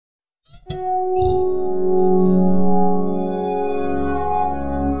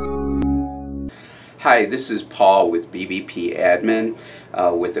Hi, this is Paul with BBP Admin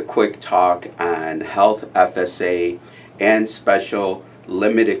with a quick talk on health FSA and special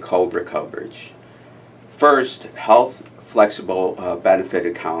limited COBRA coverage. First, health flexible benefit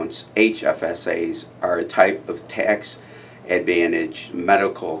accounts, HFSAs, are a type of tax advantage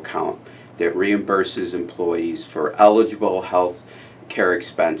medical account that reimburses employees for eligible health care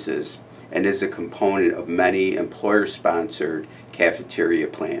expenses and is a component of many employer-sponsored cafeteria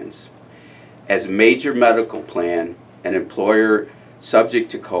plans. As a major medical plan, an employer subject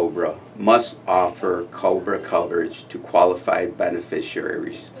to COBRA must offer COBRA coverage to qualified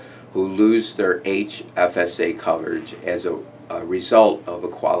beneficiaries who lose their HFSA coverage as a result of a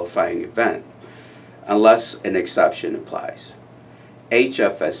qualifying event, unless an exception applies.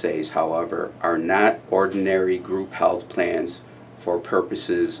 HFSAs, however, are not ordinary group health plans for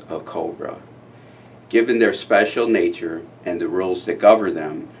purposes of COBRA. Given their special nature and the rules that govern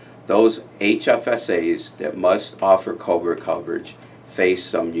them, those HFSAs that must offer COBRA coverage face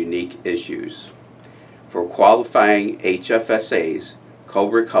some unique issues. For qualifying HFSAs,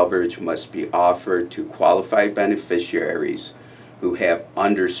 COBRA coverage must be offered to qualified beneficiaries who have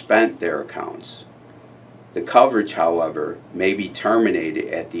underspent their accounts. The coverage, however, may be terminated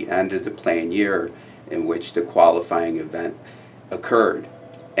at the end of the plan year in which the qualifying event occurred,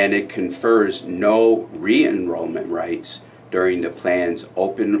 and it confers no re-enrollment rights during the plan's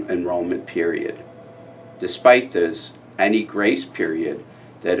open enrollment period. Despite this, any grace period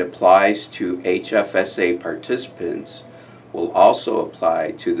that applies to HFSA participants will also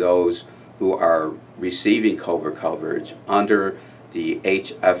apply to those who are receiving COBRA coverage under the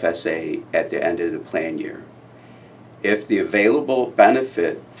HFSA at the end of the plan year. If the available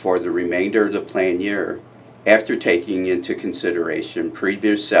benefit for the remainder of the plan year, after taking into consideration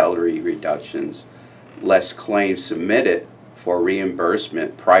previous salary reductions, less claims submitted for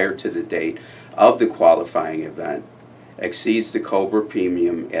reimbursement prior to the date of the qualifying event, exceeds the COBRA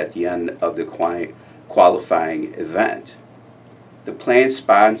premium at the end of the qualifying event, the plan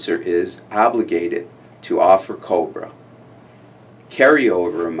sponsor is obligated to offer COBRA.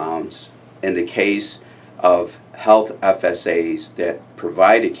 Carryover amounts, in the case of health FSAs that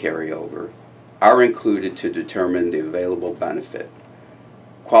provide a carryover, are included to determine the available benefit.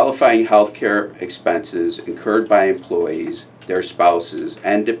 Qualifying health care expenses incurred by employees, their spouses,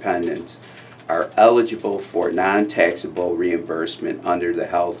 and dependents are eligible for non-taxable reimbursement under the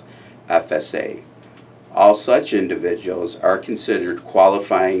health FSA. All such individuals are considered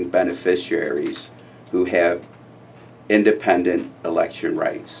qualifying beneficiaries who have independent election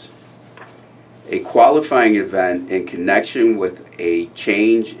rights. A qualifying event in connection with a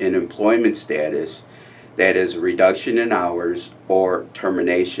change in employment status, that is, a reduction in hours or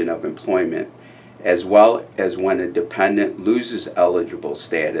termination of employment, as well as when a dependent loses eligible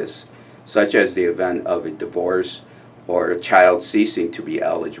status, such as the event of a divorce or a child ceasing to be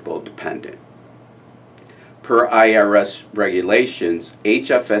eligible dependent. Per IRS regulations,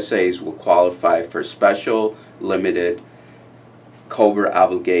 HFSAs will qualify for special limited COBRA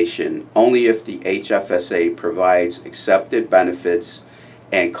obligation only if the HFSA provides accepted benefits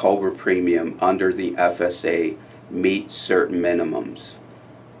and COBRA premium under the FSA meet certain minimums.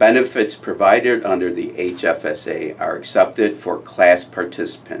 Benefits provided under the HFSA are accepted for class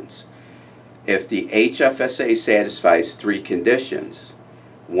participants. If the HFSA satisfies three conditions: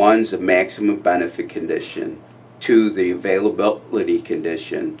 1, the maximum benefit condition, 2, the availability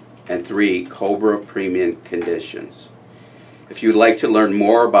condition, and 3, COBRA premium conditions. If you'd like to learn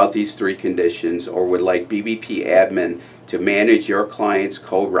more about these three conditions or would like BBP Admin to manage your client's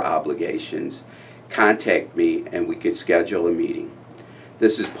COBRA obligations, contact me and we could schedule a meeting.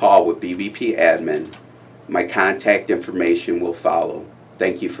 This is Paul with BBP Admin. My contact information will follow.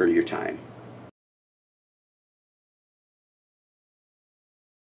 Thank you for your time.